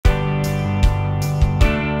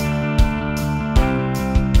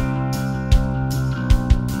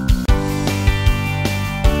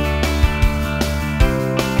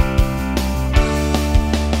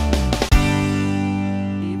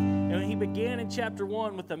in chapter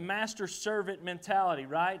 1 with the master-servant mentality,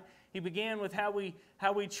 right? He began with how we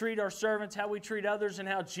treat our servants, how we treat others, and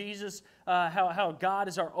how Jesus, how God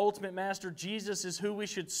is our ultimate master. Jesus is who we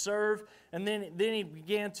should serve. And then he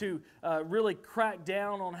began to really crack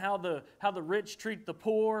down on how the rich treat the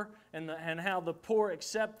poor, and how the poor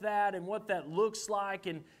accept that, and what that looks like,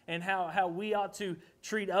 and how we ought to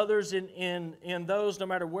treat others in those, no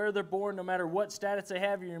matter where they're born, no matter what status they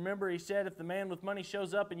have. You remember he said, if the man with money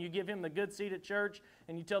shows up and you give him the good seat at church,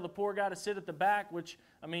 and you tell the poor guy to sit at the back, which,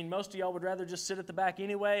 I mean, most of y'all would rather just sit at the back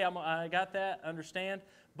anyway. I got that, understand.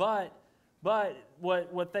 But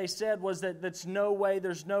what they said was that there's no way,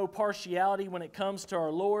 there's no partiality when it comes to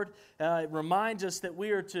our Lord. It reminds us that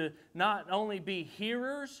we are to not only be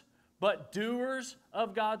hearers, but doers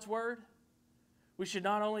of God's Word. We should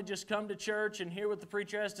not only just come to church and hear what the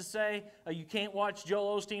preacher has to say. You can't watch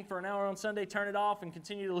Joel Osteen for an hour on Sunday, turn it off, and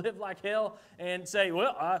continue to live like hell and say,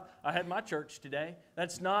 well, I had my church today.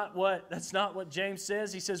 That's not what James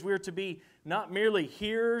says. He says we're to be not merely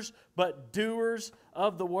hearers, but doers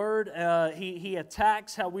of the Word. He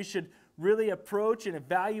attacks how we should really approach and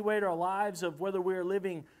evaluate our lives, of whether we are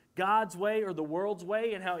living God's way or the world's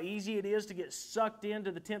way, and how easy it is to get sucked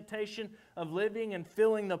into the temptation of living and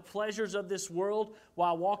feeling the pleasures of this world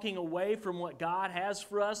while walking away from what God has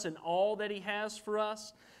for us and all that He has for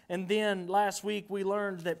us. And then last week we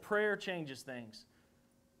learned that prayer changes things.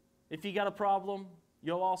 If you got a problem,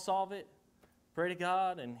 you'll all solve it. Pray to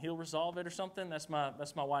God and He'll resolve it or something. That's my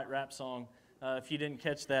white rap song. If you didn't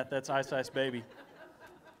catch that, that's Ice Ice Baby.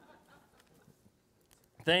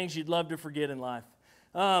 Things you'd love to forget in life.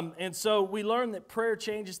 And so we learned that prayer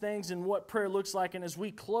changes things and what prayer looks like. And as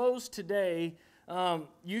we close today,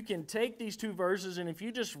 you can take these two verses, and if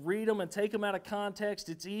you just read them and take them out of context,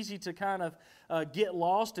 it's easy to kind of get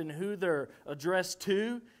lost in who they're addressed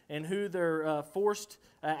to and who they're forced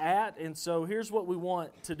at. And so here's what we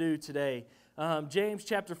want to do today. James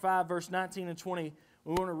chapter 5, verse 19 and 20.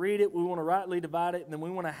 We want to read it, we want to rightly divide it, and then we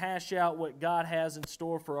want to hash out what God has in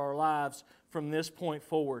store for our lives from this point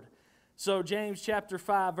forward. So James chapter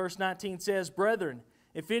 5, verse 19 says, Brethren,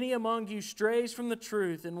 if any among you strays from the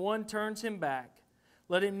truth and one turns him back,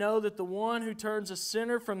 let him know that the one who turns a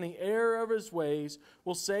sinner from the error of his ways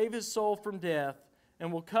will save his soul from death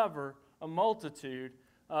and will cover a multitude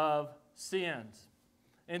of sins.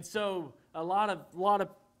 And so a lot of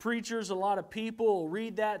preachers, a lot of people will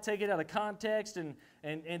read that, take it out of context, and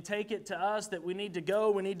take it to us that we need to go,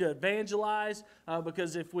 we need to evangelize,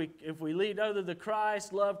 because if we lead other to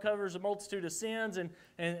Christ, love covers a multitude of sins,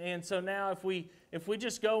 and so now if we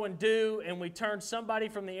just go and do, and we turn somebody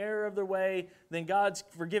from the error of their way, then God's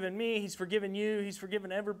forgiven me, He's forgiven you, He's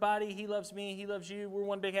forgiven everybody, He loves me, He loves you, we're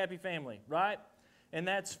one big happy family, right? And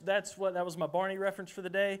that was my Barney reference for the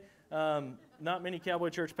day. Not many Cowboy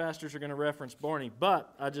Church pastors are going to reference Barney,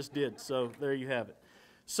 but I just did, so there you have it.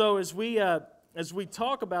 So as we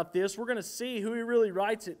talk about this, we're going to see who he really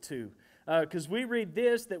writes it to, because we read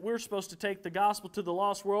this, that we're supposed to take the gospel to the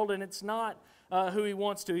lost world, and it's not who he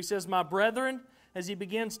wants to. He says, my brethren, as he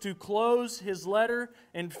begins to close his letter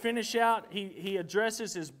and finish out, he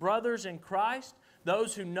addresses his brothers in Christ,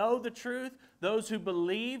 those who know the truth, those who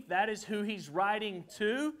believe. That is who he's writing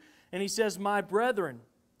to. And he says, my brethren,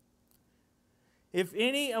 if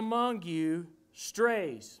any among you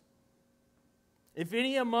strays, if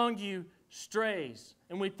any among you strays.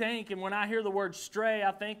 And we think, and when I hear the word stray,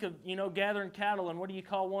 I think of, gathering cattle, and what do you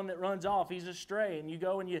call one that runs off? He's a stray. And you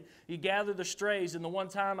go and you gather the strays. And the one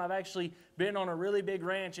time I've actually been on a really big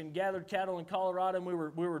ranch and gathered cattle in Colorado, and we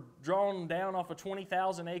were drawing them down off of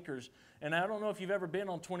 20,000 acres. And I don't know if you've ever been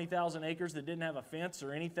on 20,000 acres that didn't have a fence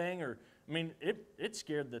or anything, it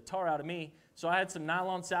scared the tar out of me. So I had some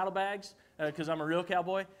nylon saddlebags, because I'm a real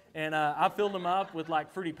cowboy, and I filled them up with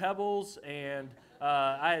like Fruity Pebbles, and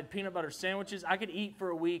I had peanut butter sandwiches. I could eat for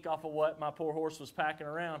a week off of what my poor horse was packing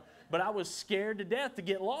around, but I was scared to death to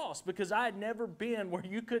get lost, because I had never been where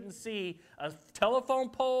you couldn't see a telephone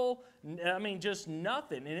pole, just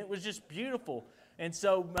nothing, and it was just beautiful. And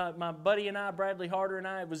so my buddy and I, Bradley Harder and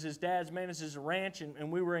I, it was his dad's, manages a ranch,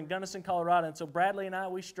 and we were in Gunnison, Colorado. And so Bradley and I,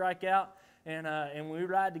 we strike out, and we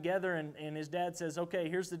ride together, and his dad says, okay,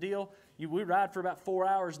 here's the deal. We ride for about 4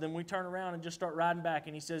 hours, then we turn around and just start riding back.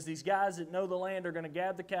 And he says, these guys that know the land are going to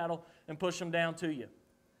gather the cattle and push them down to you.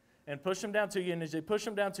 And push them down to you, and as they push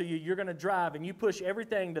them down to you, you're going to drive, and you push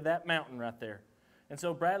everything to that mountain right there. And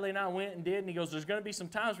so Bradley and I went and did, and he goes, there's going to be some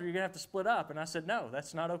times where you're going to have to split up. And I said, no,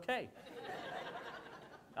 that's not okay.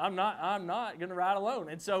 I'm not going to ride alone.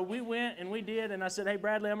 And so we went and we did, and I said, hey,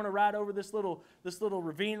 Bradley, I'm going to ride over this little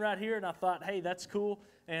ravine right here. And I thought, hey, that's cool.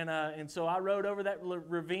 And so I rode over that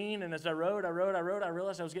ravine, and as I rode, I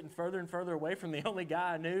realized I was getting further and further away from the only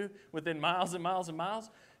guy I knew within miles and miles and miles.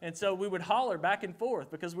 And so we would holler back and forth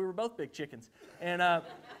because we were both big chickens.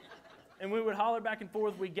 And we would holler back and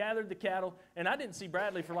forth. We gathered the cattle, and I didn't see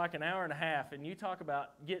Bradley for like an hour and a half. And you talk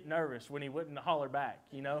about get nervous when he wouldn't holler back,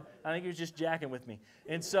 you know. I think he was just jacking with me.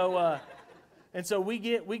 And so we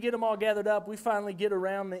get them all gathered up. We finally get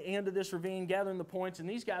around the end of this ravine, gathering the points, and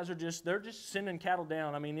these guys they're just sending cattle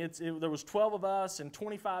down. I mean, there was 12 of us and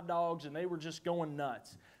 25 dogs, and they were just going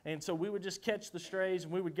nuts. And so we would just catch the strays,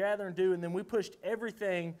 and we would gather and do, and then we pushed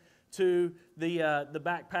everything to the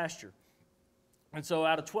back pasture. And so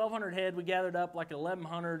out of 1,200 head, we gathered up like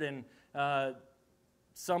 1,100 and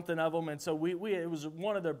something of them. And so it was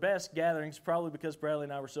one of their best gatherings, probably because Bradley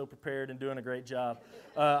and I were so prepared and doing a great job.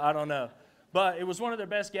 I don't know. But it was one of their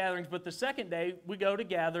best gatherings. But the second day, we go to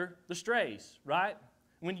gather the strays, right?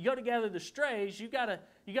 When you go to gather the strays, you gotta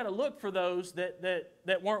look for those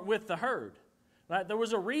that weren't with the herd. Right? There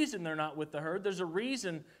was a reason they're not with the herd. There's a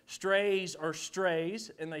reason strays are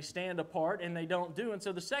strays, and they stand apart, and they don't do. And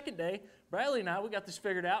so the second day, Bradley and I, we got this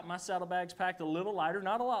figured out. My saddlebags packed a little lighter,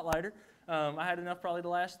 not a lot lighter. I had enough probably to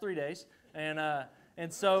last 3 days. And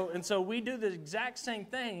so we do the exact same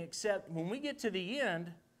thing, except when we get to the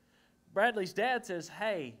end, Bradley's dad says,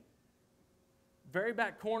 hey, very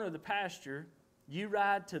back corner of the pasture, you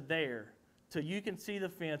ride to there till you can see the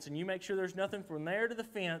fence, and you make sure there's nothing from there to the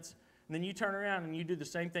fence. And then you turn around and you do the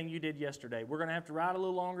same thing you did yesterday. We're going to have to ride a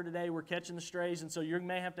little longer today. We're catching the strays, and so you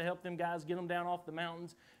may have to help them guys get them down off the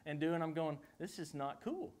mountains and do it. I'm going, this is not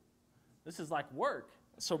cool. This is like work.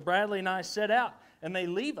 So Bradley and I set out, and they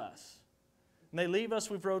leave us. And they leave us.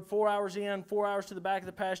 We've rode 4 hours in, 4 hours to the back of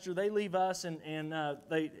the pasture. They leave us, and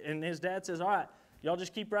his dad says, all right, y'all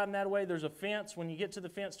just keep riding that way. There's a fence. When you get to the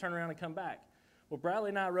fence, turn around and come back. Well, Bradley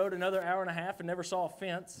and I rode another hour and a half and never saw a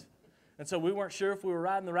fence. And so we weren't sure if we were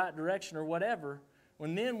riding the right direction or whatever.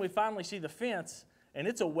 When then we finally see the fence, and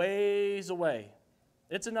it's a ways away.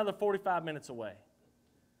 It's another 45 minutes away.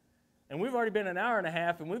 And we've already been an hour and a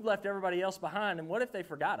half, and we've left everybody else behind. And what if they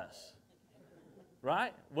forgot us?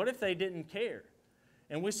 Right? What if they didn't care?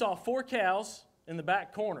 And we saw 4 cows in the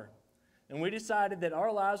back corner. And we decided that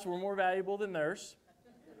our lives were more valuable than theirs.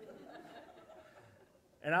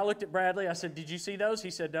 And I looked at Bradley. I said, did you see those?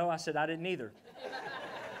 He said, no. I said, I didn't either.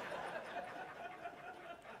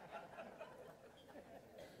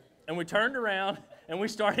 And we turned around, and we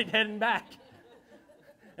started heading back.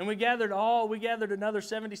 And we gathered another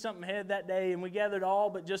 70-something head that day, and we gathered all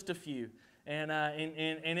but just a few. And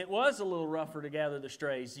it was a little rougher to gather the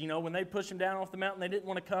strays. You know, when they pushed them down off the mountain, they didn't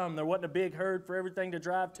want to come. There wasn't a big herd for everything to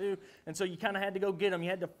drive to, and so you kind of had to go get them. You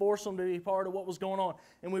had to force them to be part of what was going on.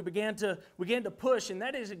 And we began to push, and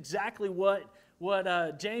that is exactly what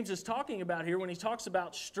James is talking about here when he talks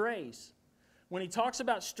about strays. When he talks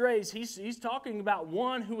about strays, he's talking about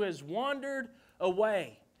one who has wandered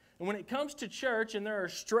away. And when it comes to church, and there are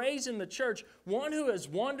strays in the church, one who has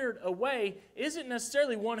wandered away isn't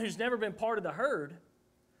necessarily one who's never been part of the herd.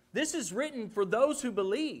 This is written for those who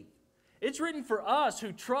believe. It's written for us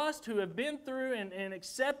who trust, who have been through and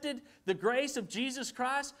accepted the grace of Jesus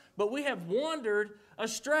Christ, but we have wandered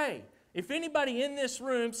astray. If anybody in this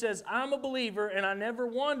room says, I'm a believer and I never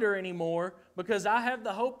wander anymore because I have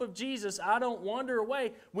the hope of Jesus, I don't wander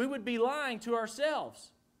away, we would be lying to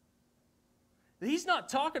ourselves. He's not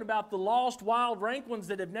talking about the lost, wild, rank ones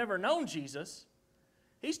that have never known Jesus.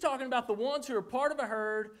 He's talking about the ones who are part of a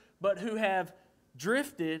herd but who have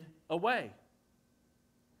drifted away.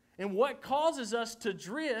 And what causes us to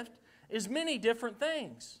drift is many different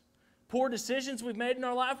things. Poor decisions we've made in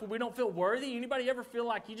our life where we don't feel worthy. Anybody ever feel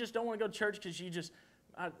like you just don't want to go to church because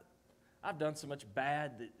I've done so much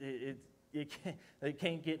bad that it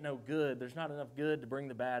can't get no good. There's not enough good to bring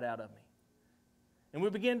the bad out of me. And we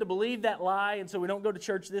begin to believe that lie, and so we don't go to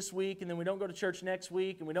church this week, and then we don't go to church next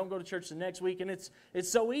week, and we don't go to church the next week, and it's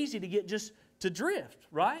so easy to get just to drift,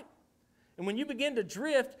 right? And when you begin to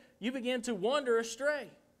drift, you begin to wander astray.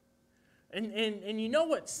 And you know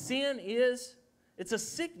what sin is? It's a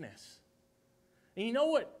sickness. And you know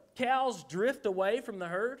what cows drift away from the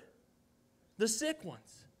herd? The sick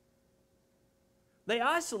ones. They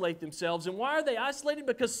isolate themselves. And why are they isolated?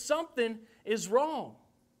 Because something is wrong.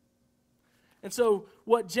 And so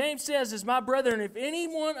what James says is, my brethren, if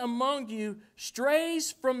anyone among you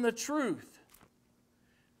strays from the truth,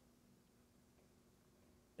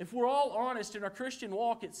 if we're all honest in our Christian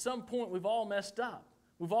walk, at some point we've all messed up.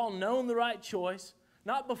 We've all known the right choice,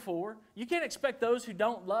 not before. You can't expect those who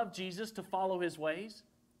don't love Jesus to follow His ways.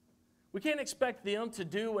 We can't expect them to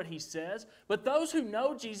do what he says. But those who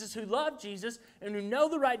know Jesus, who love Jesus, and who know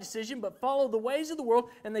the right decision but follow the ways of the world,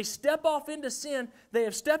 and they step off into sin, they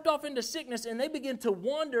have stepped off into sickness, and they begin to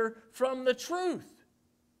wander from the truth.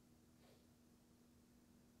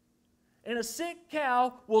 And a sick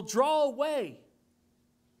cow will draw away.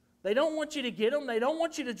 They don't want you to get them. They don't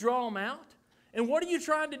want you to draw them out. And what are you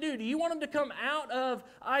trying to do? Do you want them to come out of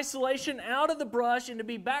isolation, out of the brush, and to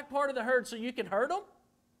be back part of the herd so you can herd them?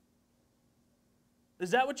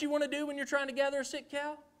 Is that what you want to do when you're trying to gather a sick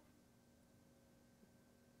cow?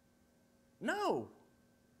 No.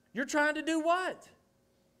 You're trying to do what?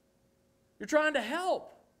 You're trying to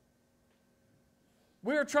help.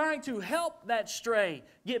 We're trying to help that stray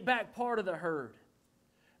get back part of the herd.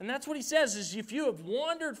 And that's what he says, is if you have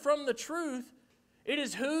wandered from the truth, it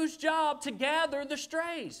is whose job to gather the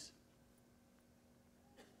strays?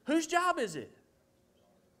 Whose job is it?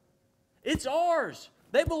 It's ours.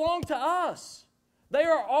 They belong to us. They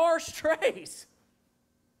are our strays.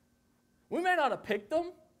 We may not have picked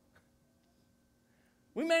them.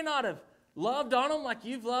 We may not have loved on them like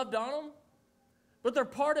you've loved on them. But they're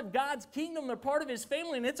part of God's kingdom. They're part of His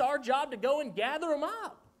family. And it's our job to go and gather them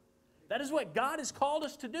up. That is what God has called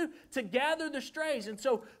us to do, to gather the strays. And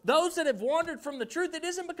so those that have wandered from the truth, it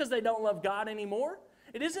isn't because they don't love God anymore.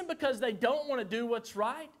 It isn't because they don't want to do what's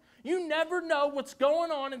right. You never know what's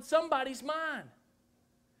going on in somebody's mind.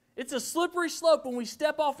 It's a slippery slope when we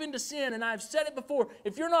step off into sin, and I've said it before.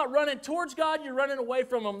 If you're not running towards God, you're running away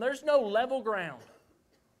from Him. There's no level ground.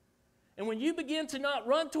 And when you begin to not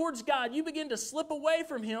run towards God, you begin to slip away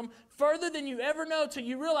from Him further than you ever know till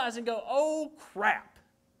you realize and go, oh, crap.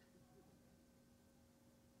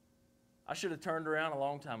 I should have turned around a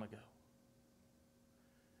long time ago.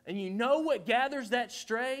 And you know what gathers that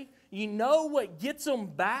stray? You know what gets them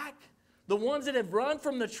back? The ones that have run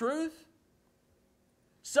from the truth?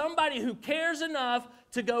 Somebody who cares enough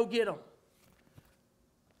to go get them.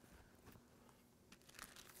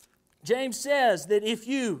 James says that if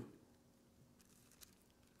you...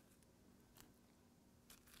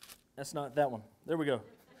 That's not that one. There we go.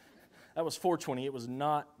 That was 420. It was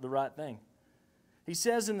not the right thing. He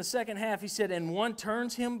says in the second half, he said, and one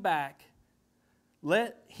turns him back,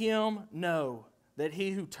 let him know that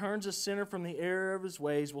he who turns a sinner from the error of his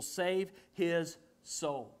ways will save his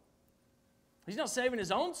soul. He's not saving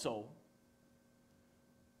his own soul.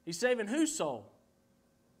 He's saving whose soul?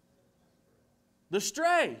 The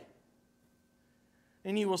stray.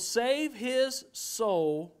 And he will save his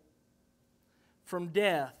soul from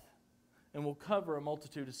death and will cover a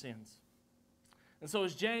multitude of sins. And so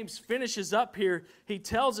as James finishes up here, he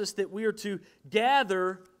tells us that we are to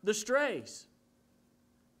gather the strays.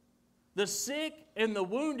 The sick and the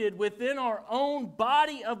wounded within our own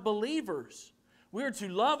body of believers. We are to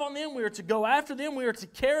love on them. We are to go after them. We are to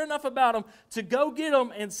care enough about them to go get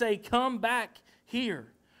them and say, come back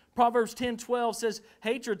here. Proverbs 10:12 says,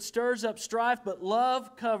 hatred stirs up strife, but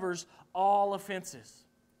love covers all offenses.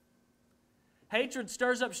 Hatred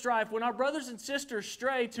stirs up strife. When our brothers and sisters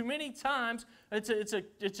stray, too many times, it's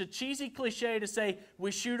a cheesy cliche to say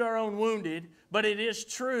we shoot our own wounded, but it is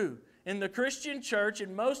true. In the Christian church,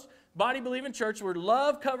 in most body-believing church, where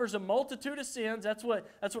love covers a multitude of sins, that's what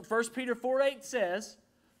 1 Peter 4:8 says.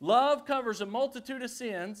 Love covers a multitude of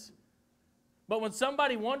sins. But when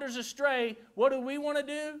somebody wanders astray, what do we want to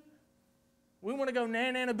do? We want to go,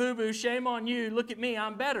 na boo boo, shame on you, look at me,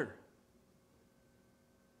 I'm better.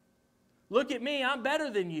 Look at me, I'm better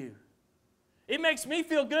than you. It makes me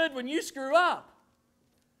feel good when you screw up.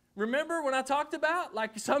 Remember when I talked about,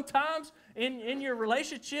 like sometimes in your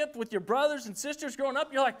relationship with your brothers and sisters growing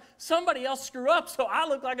up, you're like, somebody else screw up, so I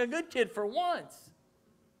look like a good kid for once.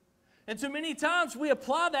 And too many times we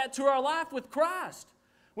apply that to our life with Christ.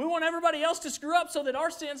 We want everybody else to screw up so that our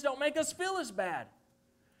sins don't make us feel as bad.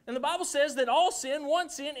 And the Bible says that all sin, one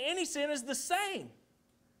sin, any sin is the same.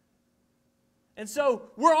 And so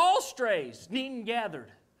we're all strays, needing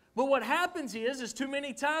gathered. But what happens is too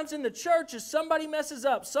many times in the church is somebody messes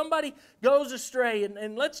up, somebody goes astray.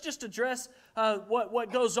 And let's just address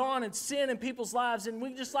what goes on in sin in people's lives. And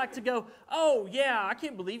we just like to go, oh yeah, I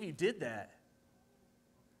can't believe you did that.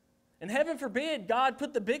 And heaven forbid God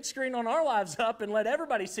put the big screen on our lives up and let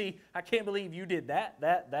everybody see, I can't believe you did that,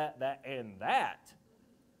 and that.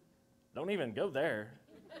 Don't even go there.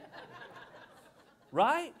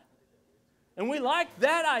 Right? And we like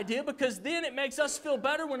that idea because then it makes us feel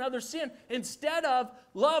better when others sin. Instead of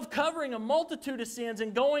love covering a multitude of sins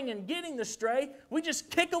and going and getting the stray, we just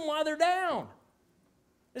kick them while they're down.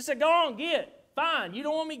 They say, go on, get. Fine. You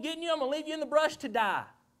don't want me getting you? I'm going to leave you in the brush to die.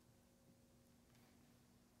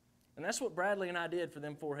 And that's what Bradley and I did for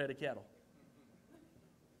them 4 head of cattle.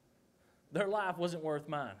 Their life wasn't worth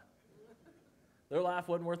mine. Their life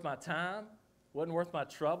wasn't worth my time, wasn't worth my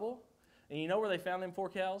trouble. And you know where they found them 4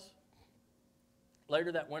 cows?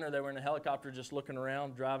 Later that winter, they were in a helicopter just looking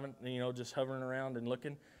around, driving, just hovering around and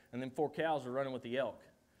looking. And then 4 cows were running with the elk.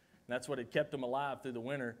 And that's what had kept them alive through the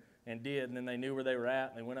winter and did. And then they knew where they were at,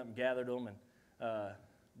 and they went up and gathered them. And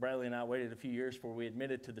Bradley and I waited a few years before we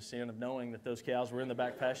admitted to the sin of knowing that those cows were in the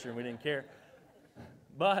back pasture and we didn't care.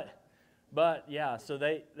 But yeah, so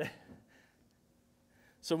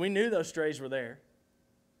we knew those strays were there.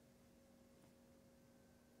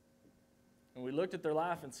 And we looked at their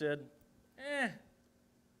life and said,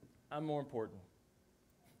 I'm more important.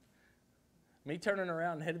 Me turning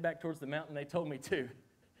around and headed back towards the mountain they told me to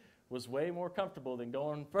was way more comfortable than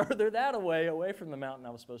going further that away from the mountain I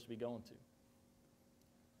was supposed to be going to.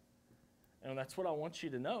 And that's what I want you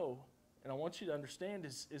to know, and I want you to understand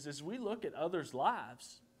is as we look at others'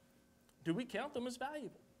 lives, do we count them as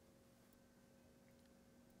valuable?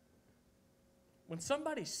 When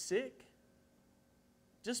somebody's sick,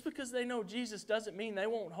 just because they know Jesus doesn't mean they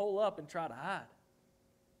won't hole up and try to hide.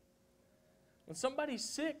 When somebody's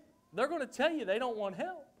sick, they're going to tell you they don't want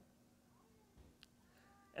help.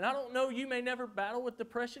 And I don't know, you may never battle with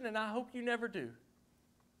depression, and I hope you never do.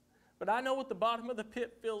 But I know what the bottom of the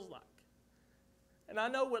pit feels like. And I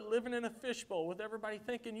know what living in a fishbowl with everybody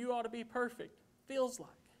thinking you ought to be perfect feels like.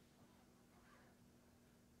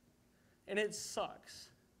 And it sucks.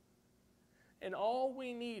 And all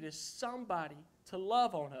we need is somebody to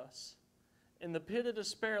love on us in the pit of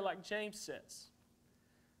despair, like James says.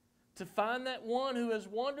 To find that one who has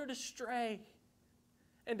wandered astray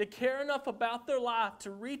and to care enough about their life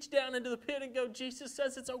to reach down into the pit and go, Jesus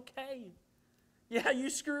says it's okay. Yeah, you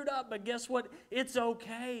screwed up, but guess what? It's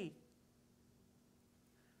okay.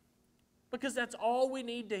 Because that's all we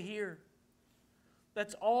need to hear.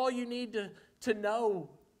 That's all you need to know,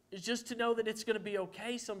 is just to know that it's going to be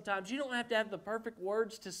okay sometimes. You don't have to have the perfect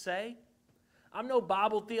words to say. I'm no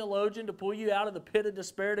Bible theologian to pull you out of the pit of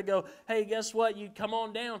despair to go, hey, guess what? You come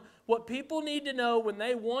on down. What people need to know when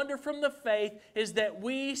they wander from the faith is that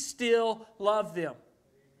we still love them.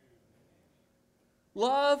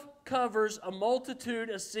 Love covers a multitude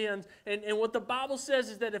of sins. And what the Bible says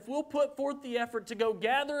is that if we'll put forth the effort to go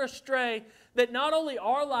gather astray, that not only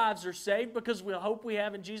our lives are saved, because we hope we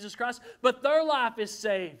have in Jesus Christ, but their life is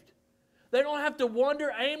saved. They don't have to wander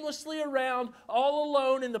aimlessly around all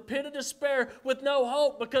alone in the pit of despair with no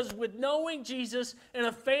hope, because with knowing Jesus and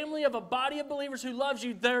a family of a body of believers who loves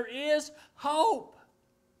you, there is hope.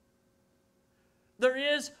 There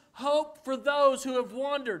is hope for those who have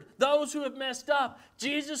wandered, those who have messed up.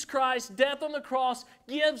 Jesus Christ's death on the cross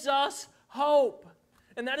gives us hope.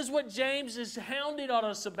 And that is what James is hounding on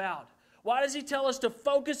us about. Why does he tell us to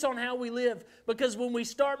focus on how we live? Because when we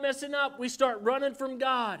start messing up, we start running from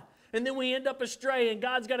God. And then we end up astray, and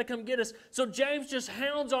God's got to come get us. So James just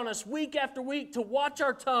hounds on us week after week to watch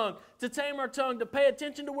our tongue, to tame our tongue, to pay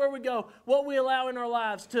attention to where we go, what we allow in our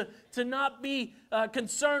lives, to not be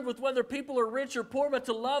concerned with whether people are rich or poor, but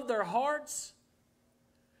to love their hearts.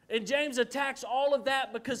 And James attacks all of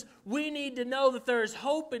that because we need to know that there is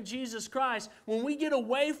hope in Jesus Christ. When we get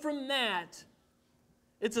away from that,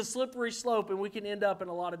 it's a slippery slope, and we can end up in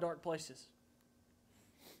a lot of dark places.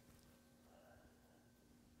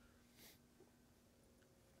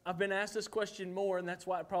 I've been asked this question more, and that's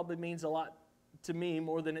why it probably means a lot to me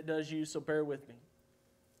more than it does you, so bear with me.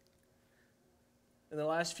 In the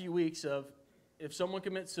last few weeks of, if someone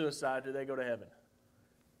commits suicide, do they go to heaven?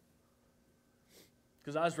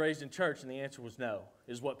 Because I was raised in church, and the answer was no,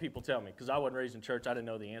 is what people tell me. Because I wasn't raised in church, I didn't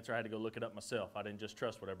know the answer. I had to go look it up myself. I didn't just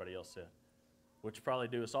trust what everybody else said, which would probably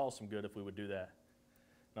do us all some good if we would do that.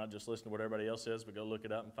 Not just listen to what everybody else says, but go look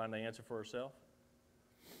it up and find the answer for ourselves.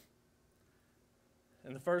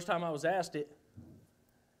 And the first time I was asked it,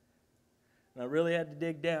 and I really had to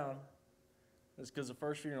dig down, it's because the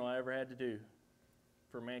first funeral I ever had to do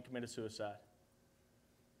for a man committed suicide.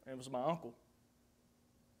 And it was my uncle.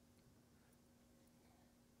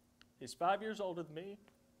 He's 5 years older than me.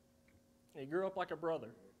 He grew up like a brother.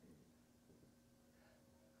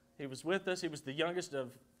 He was with us. He was the youngest of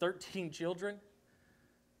 13 children.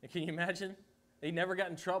 And can you imagine? He never got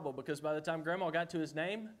in trouble because by the time Grandma got to his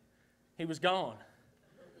name, he was gone.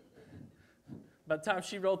 By the time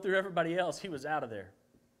she rolled through everybody else, he was out of there.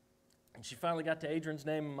 And she finally got to Adrian's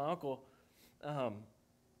name, and my uncle,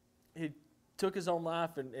 he took his own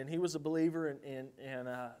life, and he was a believer and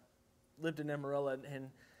lived in Amarillo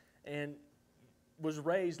and was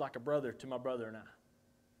raised like a brother to my brother and I.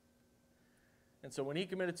 And so when he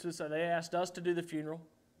committed suicide, they asked us to do the funeral,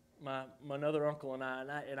 my other uncle and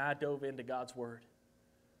I dove into God's Word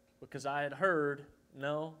because I had heard,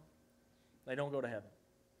 no, they don't go to heaven.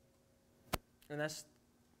 And that's,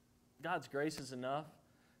 God's grace is enough.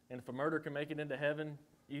 And if a murderer can make it into heaven,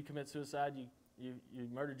 you commit suicide, you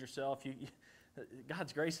murdered yourself,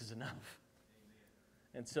 God's grace is enough.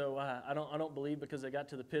 And so I don't believe because they got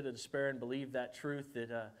to the pit of despair and believed that truth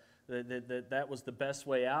that was the best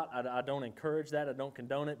way out. I don't encourage that. I don't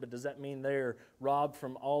condone it. But does that mean they're robbed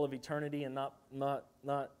from all of eternity and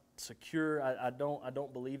not secure? I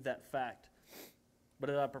don't believe that fact. But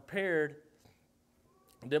as I prepared,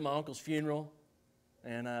 I did my uncle's funeral,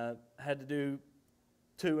 and I had to do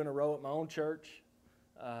 2 in a row at my own church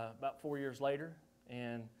about 4 years later,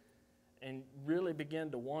 and really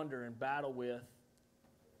began to wonder and battle with,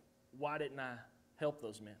 why didn't I help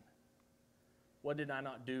those men? What did I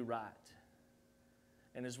not do right?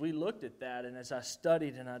 And as we looked at that, and as I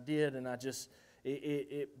studied and I did, and I just,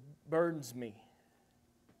 it burdens me.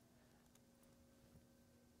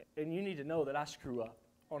 And you need to know that I screw up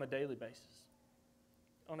on a daily basis.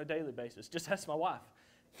 On a daily basis. Just ask my wife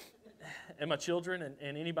and my children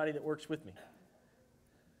and anybody that works with me.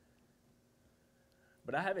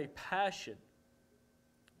 But I have a passion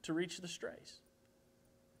to reach the strays.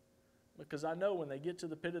 Because I know when they get to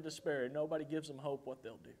the pit of despair and nobody gives them hope, what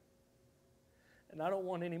they'll do. And I don't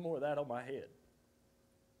want any more of that on my head.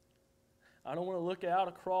 I don't want to look out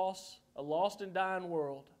across a lost and dying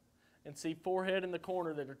world and see 4 head in the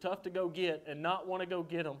corner that are tough to go get and not want to go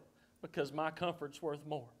get them because my comfort's worth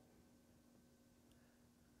more.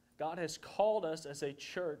 God has called us as a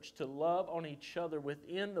church to love on each other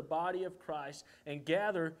within the body of Christ and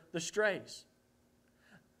gather the strays.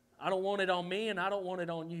 I don't want it on me and I don't want it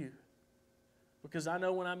on you. Because I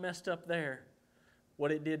know when I messed up there,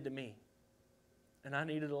 what it did to me. And I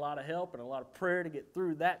needed a lot of help and a lot of prayer to get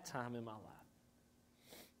through that time in my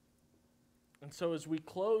life. And so as we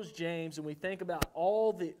close James and we think about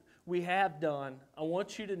all that we have done, I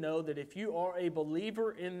want you to know that if you are a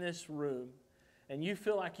believer in this room and you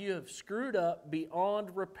feel like you have screwed up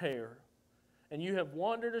beyond repair and you have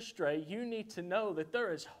wandered astray, you need to know that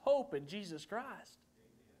there is hope in Jesus Christ.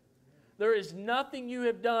 There is nothing you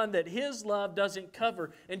have done that His love doesn't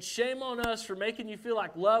cover. And shame on us for making you feel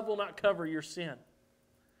like love will not cover your sin.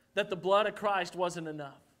 That the blood of Christ wasn't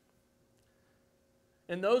enough.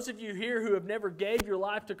 And those of you here who have never gave your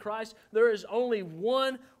life to Christ, there is only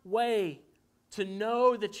one way to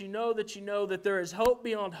know that you know that you know that there is hope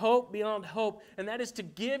beyond hope beyond hope. And that is to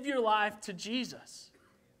give your life to Jesus.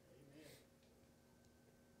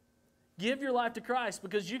 Give your life to Christ,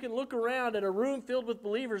 because you can look around at a room filled with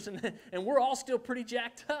believers and we're all still pretty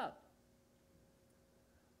jacked up.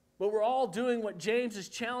 But we're all doing what James has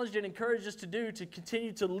challenged and encouraged us to do, to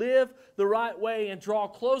continue to live the right way and draw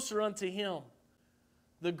closer unto Him.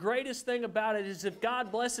 The greatest thing about it is if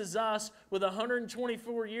God blesses us with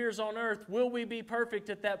 124 years on earth, will we be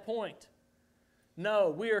perfect at that point?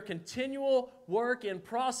 No, we are continual work in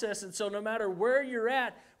process, and so no matter where you're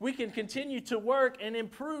at, we can continue to work and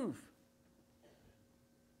improve.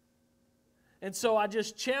 And so I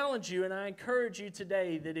just challenge you and I encourage you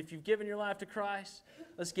today that if you've given your life to Christ,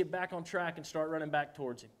 let's get back on track and start running back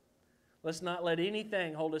towards Him. Let's not let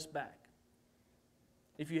anything hold us back.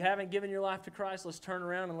 If you haven't given your life to Christ, let's turn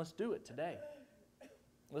around and let's do it today.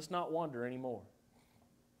 Let's not wander anymore.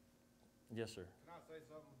 Yes, sir. Can I say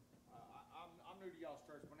something? I'm new to y'all's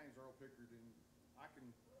church. My name's Earl Pickard, and I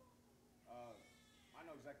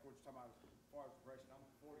know exactly what you're talking about as far as depression. I'm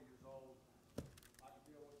 40 years old. I can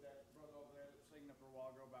deal with that brother over there that was singing up there a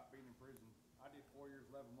while ago about being in prison. I did 4 years,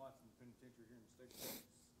 11 months in the penitentiary here in the state of Texas.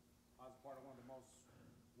 I was a part of one of the most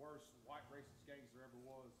worst white racist gangs there ever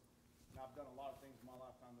was. And I've done a lot of things in my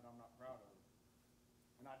lifetime that I'm not proud of.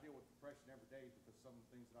 And I deal with depression every day because of some of the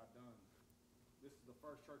things that I've done. This is the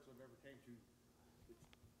first church I've ever came to that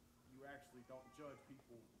you actually don't judge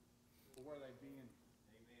people for where they've been.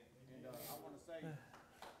 Amen. And I want to say that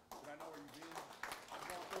I know where you've been. I'm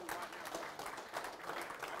going through it right now.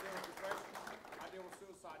 I deal with depression. I deal with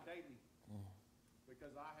suicide daily.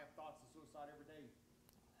 Because I have thoughts of suicide every day.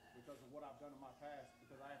 Because of what I've done in my past.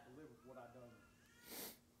 Because I have to live with what I've done.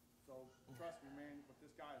 So trust me, man, what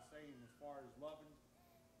this guy is saying as far as loving,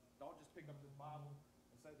 don't just pick up this Bible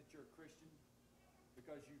and say that you're a Christian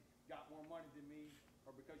because you got more money than me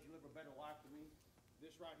or because you live a better life than me.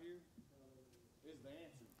 This right here is the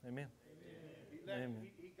answer. Amen.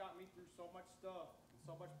 He got me through so much stuff and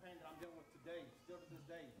so much pain that I'm dealing with today, still to this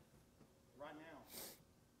day, right now.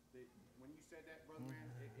 That when you said that, brother, man,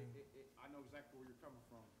 I know exactly where you're coming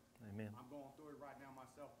from. Amen. I'm going through it right now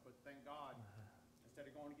myself, but thank God. Instead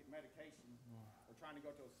of going to get medication or trying to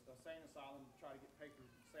go to a sane asylum to try to get papers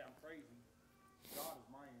to say I'm crazy, God is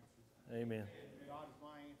my answer. Amen. God is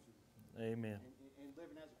my answer. Amen. And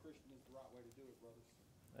living as a Christian. Christian is the right way to do it, brothers.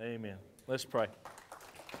 Amen. Let's pray.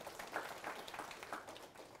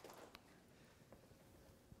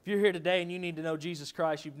 If you're here today and you need to know Jesus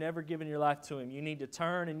Christ, you've never given your life to Him, you need to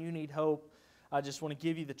turn and you need hope, I just want to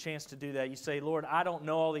give you the chance to do that. You say, Lord, I don't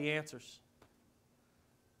know all the answers,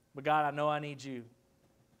 but God, I know I need You.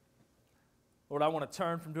 Lord, I want to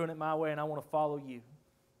turn from doing it my way and I want to follow You.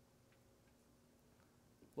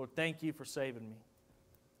 Lord, thank You for saving me.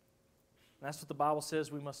 And that's what the Bible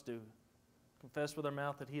says we must do. Confess with our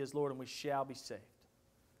mouth that He is Lord and we shall be saved.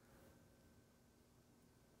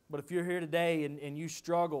 But if you're here today and you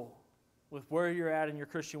struggle with where you're at in your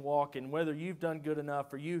Christian walk and whether you've done good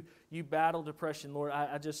enough or you battle depression, Lord,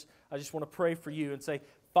 I just want to pray for you and say,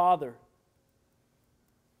 Father,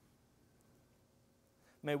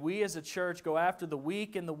 may we as a church go after the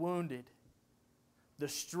weak and the wounded, the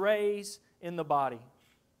strays in the body.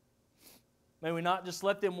 May we not just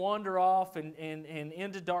let them wander off and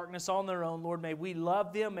into darkness on their own, Lord. May we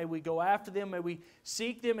love them. May we go after them. May we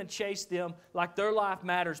seek them and chase them like their life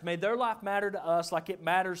matters. May their life matter to us like it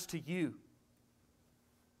matters to You.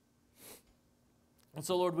 And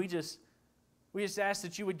so, Lord, we just ask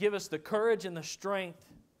that You would give us the courage and the strength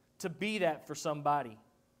to be that for somebody.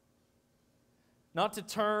 Not to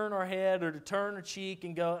turn our head or to turn our cheek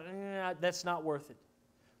and go, that's not worth it.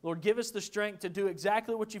 Lord, give us the strength to do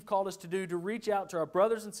exactly what You've called us to do, to reach out to our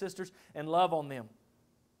brothers and sisters and love on them.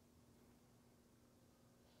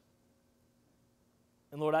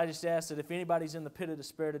 And Lord, I just ask that if anybody's in the pit of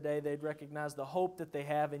despair today, they'd recognize the hope that they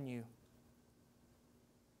have in You.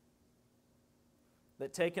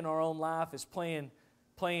 That taking our own life is playing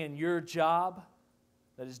Your job,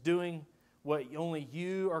 that is doing what only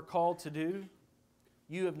You are called to do.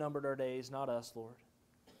 You have numbered our days, not us, Lord.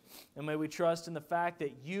 And may we trust in the fact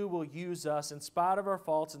that You will use us in spite of our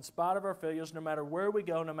faults, in spite of our failures, no matter where we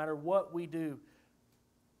go, no matter what we do.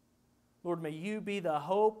 Lord, may You be the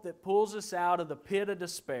hope that pulls us out of the pit of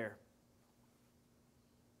despair.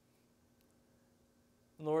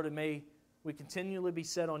 And Lord, and may we continually be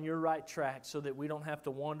set on Your right track so that we don't have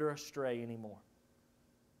to wander astray anymore.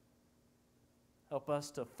 Help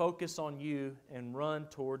us to focus on You and run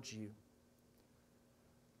towards You.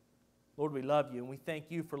 Lord, we love You and we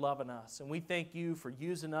thank You for loving us. And we thank You for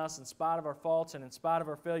using us in spite of our faults and in spite of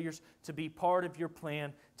our failures to be part of Your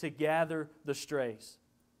plan to gather the strays.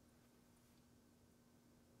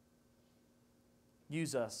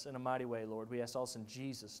 Use us in a mighty way, Lord. We ask all this in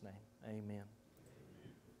Jesus' name. Amen.